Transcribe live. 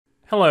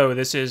Hello,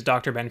 this is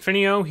Dr.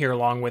 Benfinio here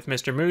along with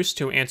Mr. Moose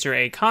to answer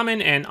a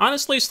common and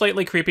honestly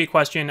slightly creepy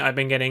question I've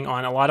been getting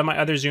on a lot of my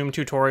other Zoom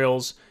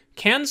tutorials.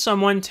 Can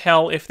someone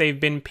tell if they've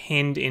been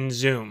pinned in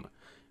Zoom?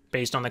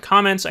 Based on the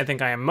comments, I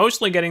think I am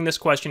mostly getting this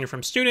question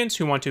from students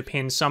who want to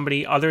pin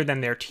somebody other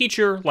than their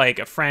teacher, like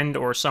a friend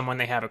or someone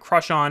they have a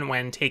crush on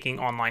when taking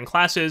online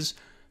classes.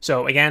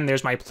 So again,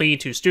 there's my plea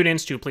to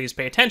students to please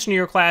pay attention to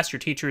your class. Your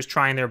teacher is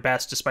trying their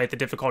best despite the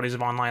difficulties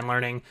of online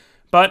learning.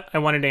 But I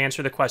wanted to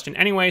answer the question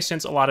anyway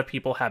since a lot of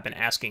people have been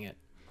asking it.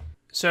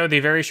 So the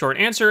very short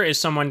answer is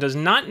someone does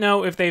not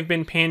know if they've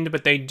been pinned,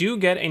 but they do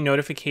get a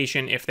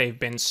notification if they've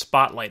been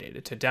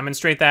spotlighted. To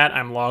demonstrate that,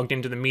 I'm logged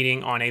into the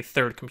meeting on a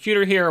third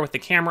computer here with the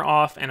camera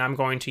off, and I'm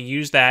going to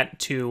use that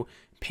to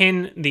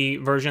pin the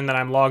version that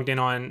I'm logged in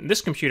on this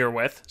computer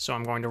with. So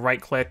I'm going to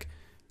right-click,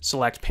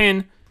 select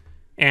pin,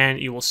 and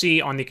you will see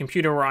on the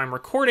computer where I'm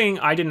recording,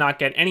 I did not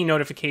get any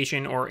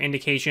notification or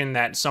indication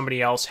that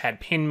somebody else had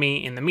pinned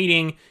me in the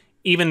meeting,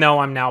 even though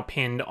I'm now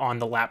pinned on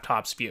the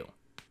laptop's view.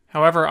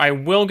 However, I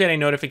will get a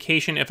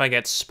notification if I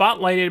get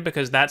spotlighted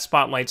because that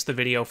spotlights the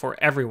video for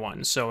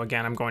everyone. So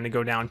again, I'm going to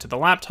go down to the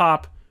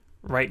laptop,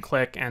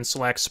 right-click, and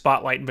select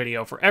Spotlight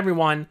Video for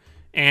Everyone.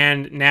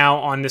 And now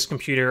on this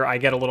computer, I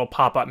get a little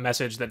pop-up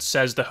message that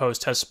says the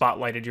host has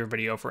spotlighted your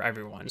video for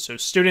everyone. So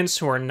students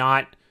who are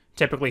not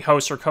typically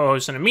hosts or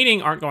co-hosts in a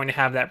meeting aren't going to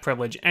have that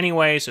privilege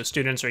anyway, so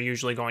students are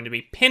usually going to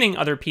be pinning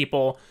other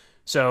people.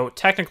 So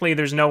technically,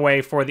 there's no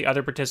way for the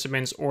other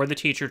participants or the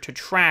teacher to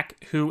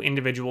track who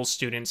individual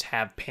students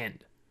have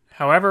pinned.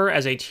 However,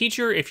 as a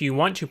teacher, if you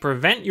want to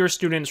prevent your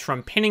students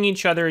from pinning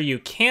each other, you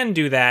can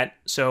do that.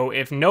 So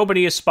if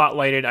nobody is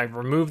spotlighted, I've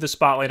removed the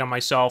spotlight on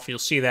myself. You'll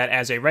see that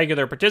as a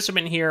regular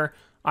participant here,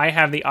 I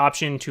have the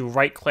option to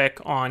right-click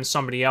on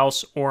somebody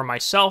else or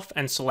myself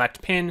and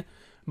select pin.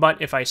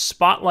 But if I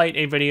spotlight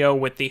a video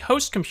with the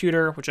host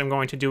computer, which I'm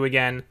going to do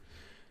again,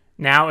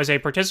 now, as a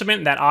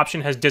participant, that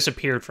option has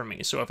disappeared from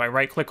me. So if I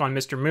right-click on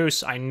Mr.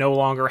 Moose, I no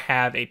longer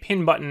have a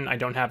pin button. I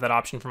don't have that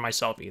option for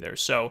myself either.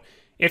 So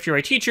if you're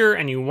a teacher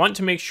and you want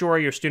to make sure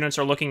your students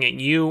are looking at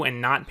you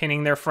and not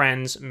pinning their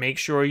friends, make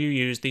sure you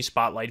use the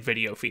Spotlight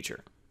Video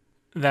feature.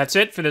 That's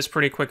it for this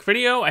pretty quick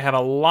video. I have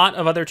a lot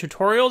of other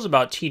tutorials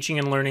about teaching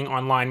and learning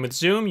online with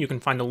Zoom. You can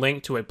find a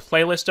link to a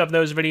playlist of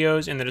those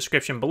videos in the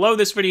description below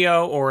this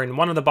video or in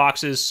one of the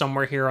boxes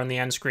somewhere here on the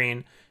end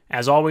screen.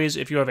 As always,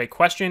 if you have a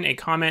question, a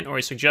comment, or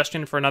a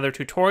suggestion for another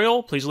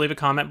tutorial, please leave a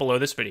comment below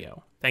this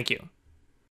video. Thank you.